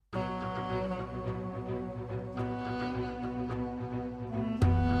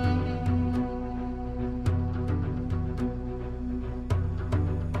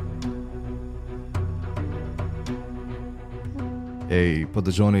Po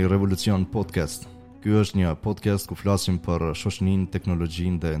dëgjoni Revolucion Podcast. Ky është një podcast ku flasim për shoqërinë,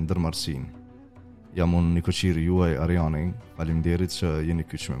 teknologjinë dhe ndërmarrësinë. Jam unë një koqiri juaj Ariani, faleminderit që jeni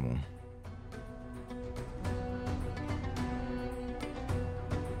kyç me mua.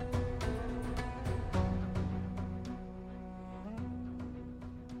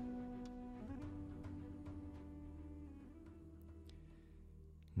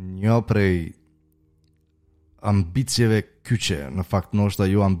 Një prej ambicjeve kyçe, në fakt ndoshta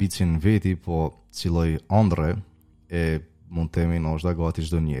jo ambicjen veti, po ciloj ëndre e mund të themi ndoshta gati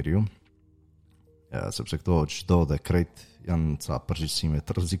çdo njeriu. Sepse këto çdo dhe krejt janë ca përgjegjësime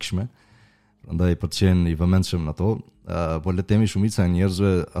të rrezikshme. Prandaj për të qenë i vëmendshëm në ato, po le të themi shumica e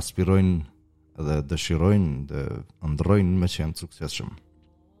njerëzve aspirojnë dhe dëshirojnë dhe ëndrrojnë me qenë të suksesshëm.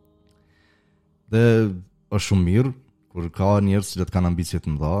 Dhe është shumë mirë kur ka njerëz që kanë ambicie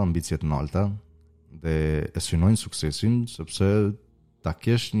të mëdha, ambicie të larta, dhe e synojnë suksesin, sepse ta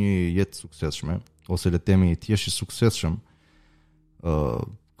kesh një jetë suksesshme, ose le të themi të jesh i suksesshëm,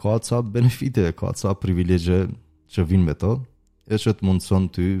 ka ca benefite, ka ca privilegje që vijnë me to, e që të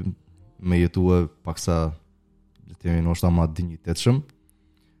mundson ty me jetue paksa, le të themi ndoshta më dinjitetshëm,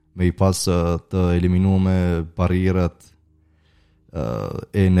 me i pas të eliminuar barrierat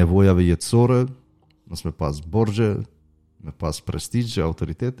e nevojave jetësore, mos me pas borxhe, me pas prestigj,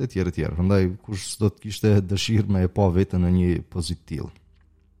 autoritet e tjerë. Prandaj kush do të kishte dëshirë me e pa veten në një pozitë tillë.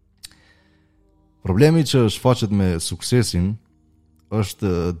 Problemi që shfaqet me suksesin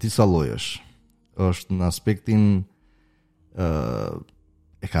është disa llojesh. Është në aspektin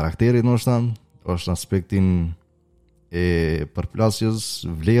e karakterit ndoshta, është në aspektin e përplasjes,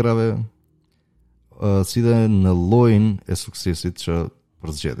 vlerave, si dhe në llojin e suksesit që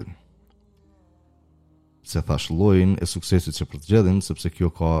përzgjedhin. Se thash llojin e suksesit që përzgjedhin, sepse kjo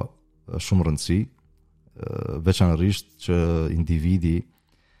ka shumë rëndësi, veçanërisht që individi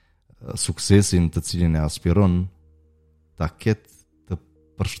suksesin të cilin e aspiron ta ketë të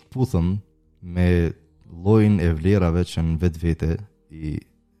përshtatshëm me llojin e vlerave që në vetvete i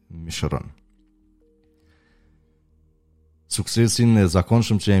mishëron. Suksesin e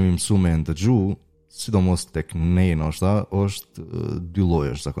zakonshëm që jemi mësuar me ndëgju, sidomos tek ne ndoshta, është dy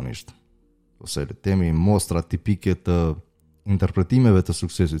llojesh zakonisht. Ose le të themi mostra tipike të interpretimeve të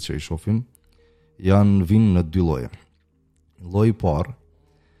suksesit që i shohim vinë në dy lloje. Lloji i parë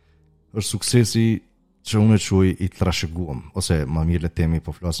është suksesi që unë e quaj i trashëguar, ose më mirë le të themi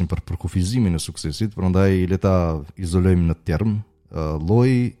po flasim për përkufizimin e suksesit, prandaj le ta izolojmë në term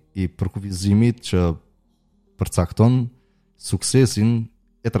lloji i përkufizimit që përcakton suksesin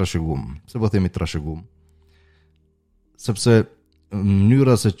e trashëguar. Pse po themi trashëguar? Sepse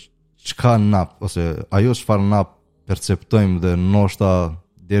mënyra se çka na, ose ajo çfarë na perceptojmë dhe ndoshta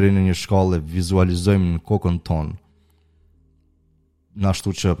deri në një shkallë vizualizojmë në kokën tonë, na ashtu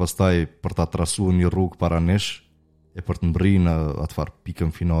që pastaj për ta trasuar një rrugë para nesh e për të mbërrinë në atë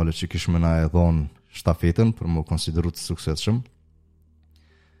pikën finale që kishme na e dhon shtafetën për më konsideruar të suksesshëm,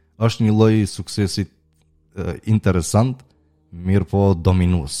 është një lloj suksesit interesant, mirë po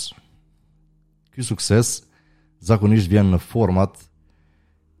dominues. Ky sukses zakonisht vjen në format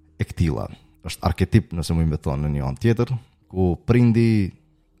e këtilla. Është arketip, nëse mund të thonë në një anë tjetër, ku prindi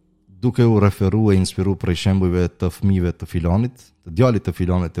duke u referu e inspiru prej shembujve të fëmijëve të filanit, të djalit të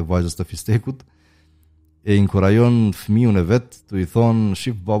filanit, të vajzës të fistekut, e inkurajon fëmijën e vet të i thonë,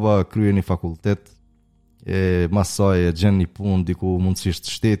 shif baba, krye një fakultet, e mas saj e gjen një punë diku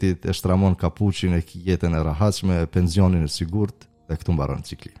mundësisht shtetit, e shtramon kapuçin, e ki jetën e rahatshme, pensionin e sigurt, dhe këtu mbaron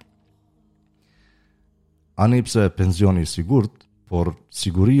cikli. Ani pse pensioni i sigurt, por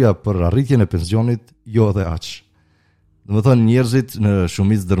siguria për arritjen e pensionit jo dhe aq. Domethënë njerëzit në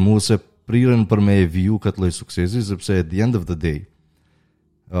shumicë dërmuese prirën për me viju këtë lloj suksesi, sepse at the end of the day,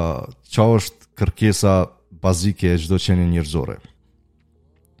 çka është kërkesa bazike e çdo qenie njerëzore?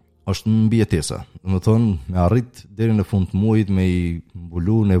 Është mbijetesa. Domethënë me arrit deri në fund të muajit me i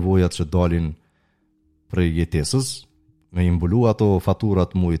mbulu nevojat që dalin prej jetesës, me i mbulu ato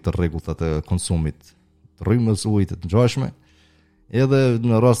faturat muajit të rregullta të konsumit, të rrymës, ujit të ngjashme. Edhe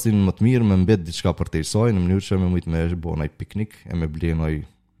në rastin më të mirë me mbet diçka për te saj, në mënyrë që me mujt me bo naj piknik, e me ble naj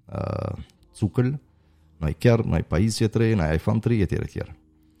cukël, naj kerr, naj pajisje të re, naj ajfam të re, etj.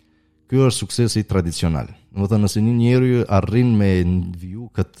 Ky është suksesi tradicional. Domethënë nëse një njeri arrin me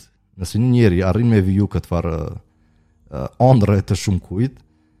viju këtë farë ëndre të shumë kujt,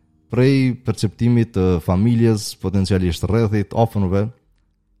 prej perceptimit të familjes, potencialisht rrethit, afërmëve,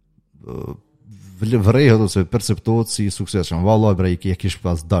 vërehet ose perceptohet si suksesshëm. Vallë bre i kish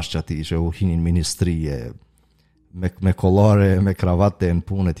pas dash ati që u hinin ministrie me kollare, me kravate në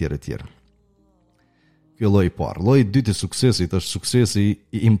punë etj. Kjo lloji i parë. Lloji i dytë i suksesit është suksesi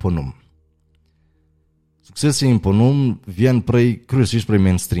i imponum. Suksesi i imponum vjen kryesisht prej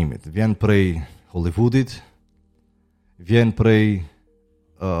mainstreamit, vjen prej Hollywoodit, vjen prej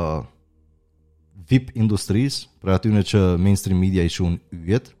VIP industrisë, prej atyne që mainstream media i shuan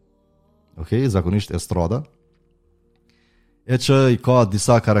yjet, zakonisht estrada, e që i ka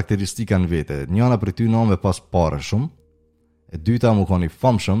disa karakteristika në vete. Njëna prej ty me pas pare shumë, e dyta mu koni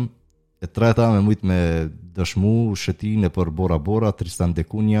famshëm, e treta me mujt me dëshmu shtetin e për Bora Bora, Tristan da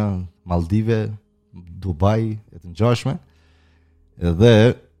Cunha, Maldive, Dubai, e të ngjashme,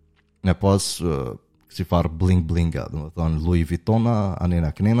 edhe me pas si far bling blinga, do të thonë Louis Vuittona, anena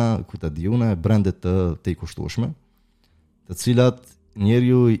knena, ku ta diune, brendet të i kushtueshme, të cilat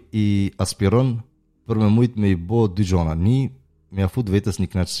njeriu i aspiron për me mujt me i bo dy gjona. Një, me afut vetës një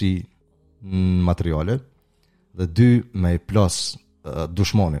kënaqësi materiale, dhe dy, me i plas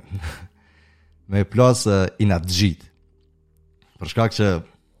dushmonin. Me i plas inatgjit. Për shkak që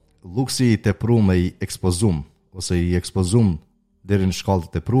luksi i tepruar i ekspozum, ose i ekspozum deri në shkallë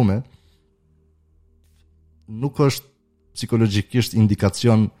të teprume, nuk është psikologjikisht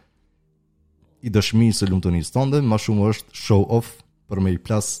indikacion i dëshmisë së lumturisë tënde, ma shumë është show off për me i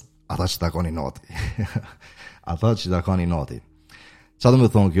plas ata që takoni noti. Ata që takoni noti. Qa do me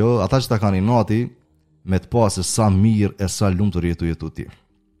thonë kjo? Ata që takoni noti me të pasë sa mirë e sa lumtur jetu ti.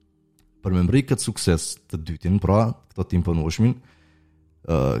 Për me mri këtë sukses të dytin, pra, këto të imponueshmin,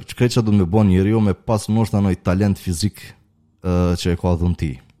 që krejt që du me bon njeriu me pas nështë anoj talent fizik që e ka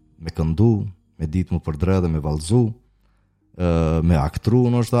dhunti. Me këndu, me ditë mu përdre dhe me valzu, me aktru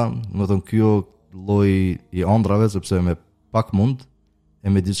nështë, me thonë kjo lloj i andrave, sepse me pak mund,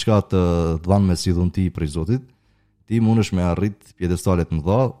 e me diçka të dhanë me si dhunti prej Zotit, ti mundesh me arrit pjedestalet më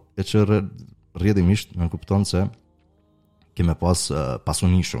dha, e që rrjedimisht me kupton se keme pas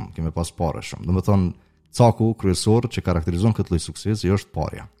pasuni shumë, keme pas pare shumë. Do me thonë, caku kryesor që karakterizon këtë lloj suksesi është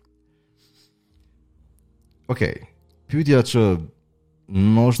parja. Pyetja që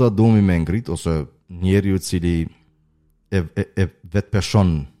nështë dumi me ngrit, ose njeriu i cili e vetë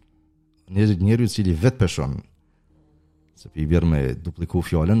peshon, njeriu i cili vetë peshon, se i vjerë me dupliku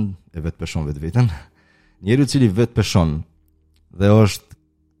fjallën, e vetë peshon vetë vetën, njeriu i cili vetë peshon dhe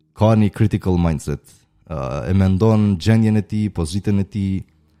ka një critical mindset, e mendon gjendjen e tij, pozitën e tij,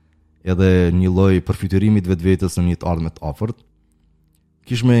 edhe një lloj përfytyrimit vetvetes në një të ardhme të afërt,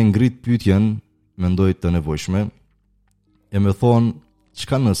 kish me ngrit pyetjen, mendoj të nevojshme, e me thonë,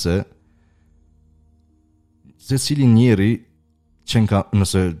 çka nëse secili njeri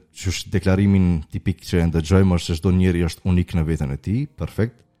nëse qysh deklarimin tipik që e ndëgjojmë është se çdo njeri është unik në veten e tij,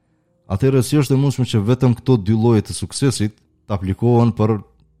 perfekt. Atëherë si është e mundshme që vetëm këto dy lloje të suksesit të aplikohen për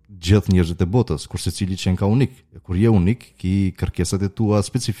gjithë njerëzit e botës, kur secili që ka unik. E kur je unik, ki kërkesat e tua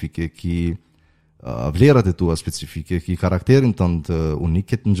specifike, ki vlerat e tua specifike, ki karakterin tënd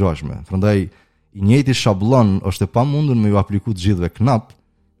unik të ngjashme. Prandaj i njëjti shabllon është e pamundur me ju apliku të gjithëve knap,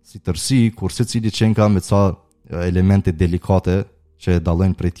 si tërsi, kur secili që ka me ca elemente delikate që e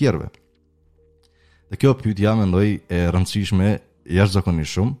dallojnë prej tjerëve. Dhe kjo pyetja mendoj e rëndësishme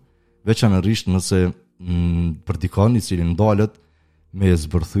jashtëzakonisht shumë, veçanërisht nëse për dikon i cili ndalet me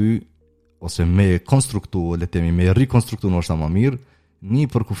zbërthy ose me konstruktu, le të themi, me rikonstruktu ndoshta më mirë, një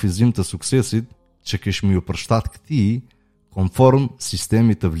përkufizim të suksesit që kish më ju përshtat këtij konform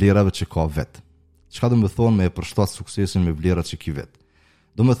sistemit të vlerave që ka vet. Çka do të thonë me përshtat suksesin me vlerat që ki vet?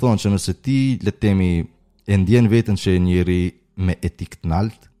 Do të thonë që nëse ti, le të themi, e ndjen veten që e njeri me etik të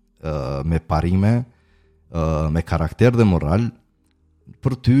lartë, me parime, me karakter dhe moral,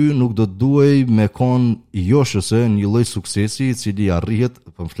 për ty nuk do të duhej me kon joshëse një lloj suksesi i cili arrihet,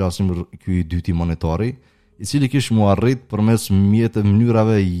 po flasim ky i dyti monetari, i cili kish mu arrit përmes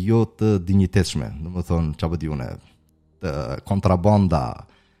mënyrave jo të dinjitetshme, domethënë çfarë di unë, kontrabanda,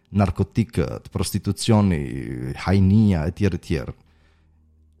 narkotikët, prostitucioni, hajnia e tjerë.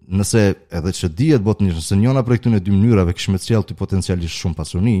 Nëse edhe që dihet botënisht, nëse njëna prej këtyre dy mënyrave kish me sjell ty potencialisht shumë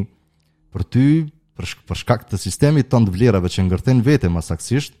pasuni, për ty për shkak të sistemit tënd vlerave që ngërthen vete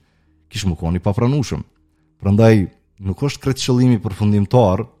masaksisht, kish më koni papranueshëm. Prandaj nuk është krejt qëllimi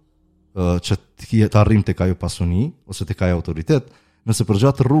përfundimtar që të arrim tek ajo pasuni ose tek ajo autoritet, nëse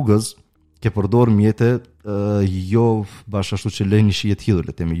përgjatë rrugës ke përdor mjete jo bash ashtu që lejnë shi të hidhur,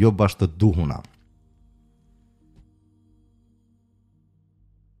 le të themi, jo bash të duhuna.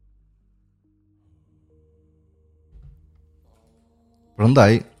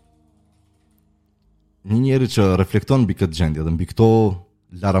 Prandaj një njeri që reflekton mbi këtë gjendje dhe mbi këto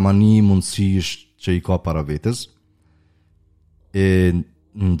laramani mundësish që i ka para vetes, e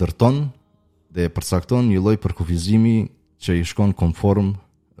ndërton dhe përcakton një lloj përkufizimi që i shkon konform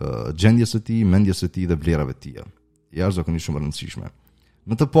gjendjes së tij, mendjes së tij dhe vlerave të tija. Jashtëzakonisht shumë e rëndësishme.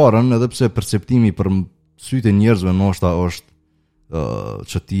 Në të parën, edhe pse perceptimi për sytë e njerëzve ndoshta është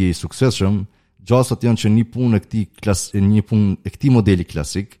që ti je i suksesshëm, gjasat janë që një punë e këtij modeli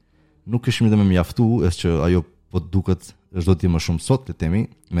klasik nuk kishim dhe me mjaftu, që ajo po duket çdo të më shumë sot le temi,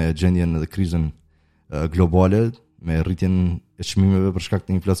 me gjendjen edhe krizën globale, me rritjen e çmimeve për shkak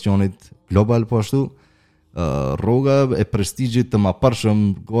të inflacionit global, po ashtu rroga e prestigjit të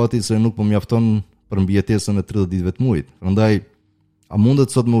maparshëm gati se nuk po mjafton për mbijetesën e 30 ditëve të muajit. Prandaj, a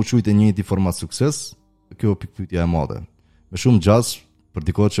mundet sot me u quajtë njëjti format sukses? Kjo pikpyetja e madhe. Me shumë gjas, për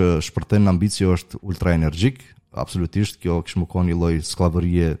diko që shpërten në ambicie është ultra energjik, absolutisht, kjo kishë më ka një lloj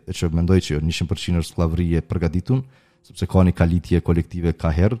skllavërie, e që mendoj që 100% është skllavërie përgatitun, sepse ka një kalitje kolektive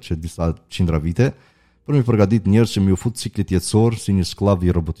ka herë, që disa qindra vite, për mi përgatit njerëz që mi u fut ciklit jetësor si një sklav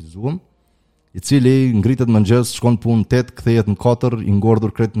i robotizuar, i cili ngritet mëngjes, shkon punë 8, kthehet në 4, i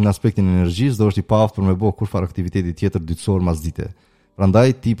ngordhur krejt në aspektin e energjisë dhe është i paaftë për me bë kurfar aktiviteti tjetër dytësor mas dite.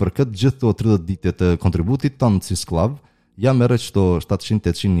 Prandaj ti për këtë gjithë të 30 ditë të kontributit tonë si sklav, ja merre çdo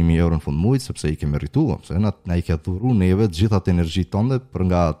 700-800.000 euro në fund muajit sepse i ke merituar, sepse na i ke dhuru neve të gjitha të energjitë tonë për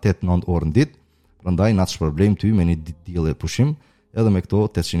nga 8-9 orë në ditë. Prandaj na shpërblejmë ty me një ditë diell e pushim, edhe me këto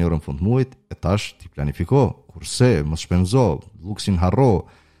 800 euro në fund muajit, e tash ti planifiko, kurse mos shpenzo, luksin harro,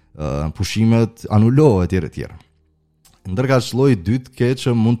 pushimet anulo etj etj. Ndërkaq lloji i dytë ke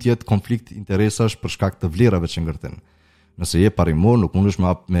që mund të jetë konflikt interesash për shkak të vlerave që ngërten. Nëse je parimor, nuk mundesh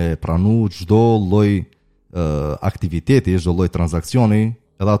me pranu çdo lloj aktiviteti, çdo lloj transaksioni,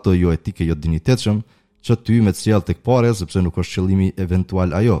 edhe ato jo etike, jo dinjitetshëm, që ty me të sjell tek pare, sepse nuk është qëllimi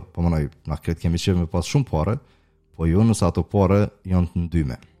eventual ajo. Po mënoj, na kemi qef me pas shumë pare, po jo nëse ato pare janë të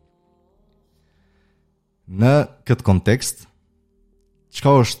ndyme. Në këtë kontekst,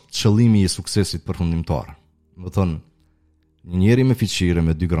 çka është qëllimi i suksesit përfundimtar? Do thonë, një njeri me fiqire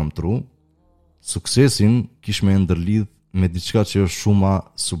me 2 gram tru, suksesin kish me ndërlidh me diçka që është shumë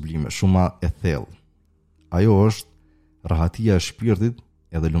sublime, shumë e thellë. Ajo është rahatia e shpirtit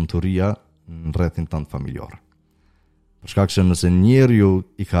edhe lumturia në rrethin tënd familjar. Për shkak se nëse njeriu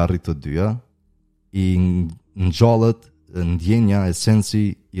i ka arritur të dyja, i ngjallet ndjenja, esenci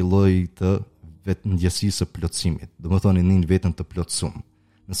i llojit të vetë ndjesisë së plotësimit. Domethënë në vetën të plotësuar.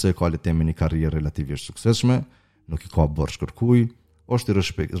 Nëse ka le të themi një karrierë relativisht suksesshme, nuk i ka borxh kërkuj, është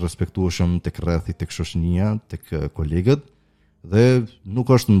i respektueshëm tek rrethi, tek shoqënia, tek kolegët dhe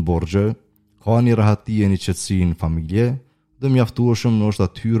nuk është në borxhe, ka një rahati e një qetësi në familje dhe mjaftueshëm në është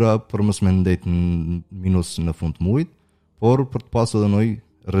atyra për mos me ndet në minus në fund të muajit, por për të pasur edhe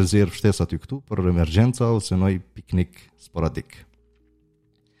një rezervë shtesë aty këtu për emergjenca ose një piknik sporadik.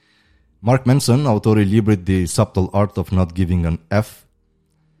 Mark Manson, autori i librit The Subtle Art of Not Giving an F,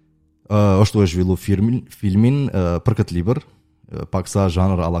 është u zhvillu filmin për këtë libër, paksa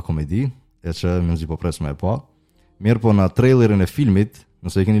zhanër alla komedi, e që më nxi po pres me e pa. Mirë po në trailerin e filmit,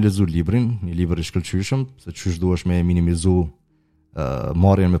 nëse e keni lexuar librin, një libër i shkëlqyeshëm, se çysh duhesh me minimizu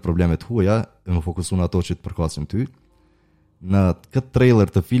marrjen me problemet huaja, e më fokusu në ato që të përkasin ty. Në këtë trailer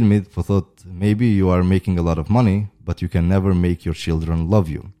të filmit po thot, maybe you are making a lot of money, but you can never make your children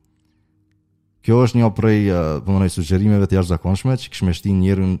love you. Kjo është një prej sugjerimeve të jashtëzakonshme që kish më shtin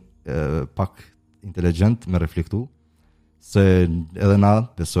njerin pak inteligjent me reflektu, se edhe na,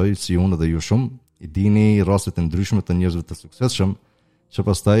 besoj, si unë dhe ju shumë, i dini rastet e ndryshme të njerëzve të suksesshëm, që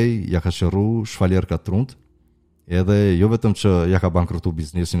pastaj ja ka shërru shfaljer ka trunt, edhe jo vetëm që ja ka bankrotu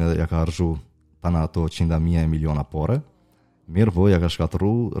biznesin edhe ja ka harxhu tana ato 100.000 e miliona pore, mirë po ja ka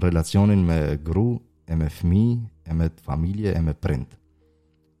shkatërru relacionin me gru, e me fëmijë, e me familje, e me prind.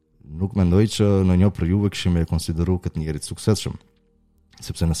 Nuk mendoj që në një për juve kishim e konsideru këtë njerit suksesshëm,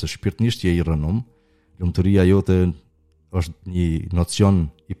 sepse nëse shpirtnisht je i rënum, lumturia jote është një nocion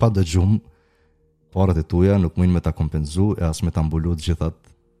i pa dëgjum, parat e tuja nuk mundin me ta kompenzu e as me ta mbulu të gjithat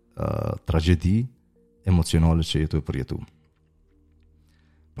tragjedi emocionale që jetu e përjetu.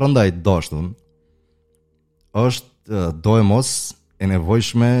 Prandaj dashtun është do e mos e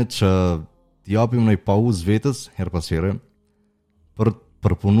nevojshme që t'i japim në i pauz vetës her pas here për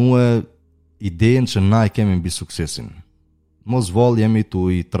përpunue idenë që na e kemi mbi suksesin. Mos vallë jemi tu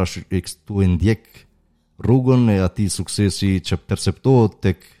i ndjek rrugën e atij suksesi që perceptohet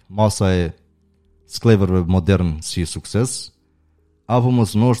tek masa e skleverëve modern si sukses, apo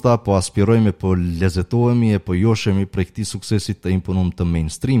mos ndoshta po aspirojmë, po lezetohemi e po joshemi prej këtij suksesi të imponuar të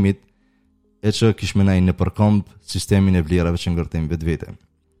mainstreamit, e që kishme na në përkomb sistemin e vlerave që ngërtejmë vetvete.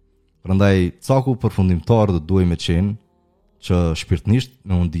 Prandaj caku përfundimtar do duhej me qenë që shpirtnisht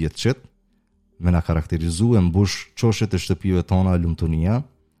me unë dijet qetë, me na karakterizu e mbush qoshet e shtëpive tona lumtunia,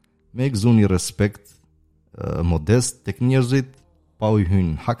 me gëzu një respekt modest tek njerëzit, pa u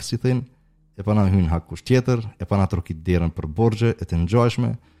hyn hak si thënë, e pa na hyn hak kush tjetër, e pa na trokit derën për borxhe e të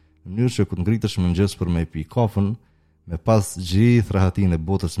ngjashme, në mënyrë që kur ngritesh mëngjes për me pi kafën, me pas gjithë rahatinë e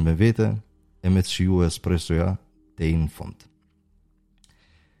botës me vete e me të shiju espressoja deri në fund.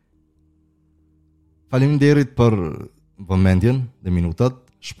 Faleminderit për vëmendjen dhe minutat.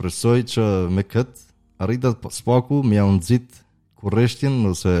 Shpresoj që me këtë arrita spaku me ja nxit kurreshtjen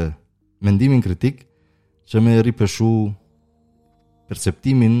ose mendimin kritik që me ripeshu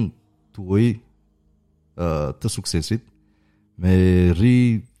perceptimin tuaj të suksesit, me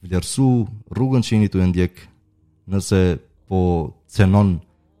vlerësu rrugën që jeni të ndjek nëse po cenon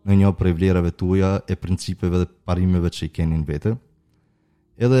në një prej vlerave tuaja e principeve dhe parimeve që i keni në vete.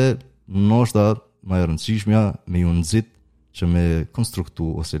 Edhe ndoshta më e rëndësishmja me ju nxit që me konstruktu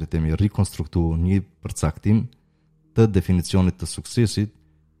ose le temi rikonstruktu një përcaktim të definicionit të suksesit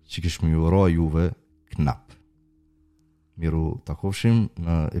që kish më uro juve knap. Miru takofshim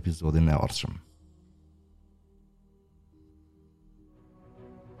në episodin e ardhshëm.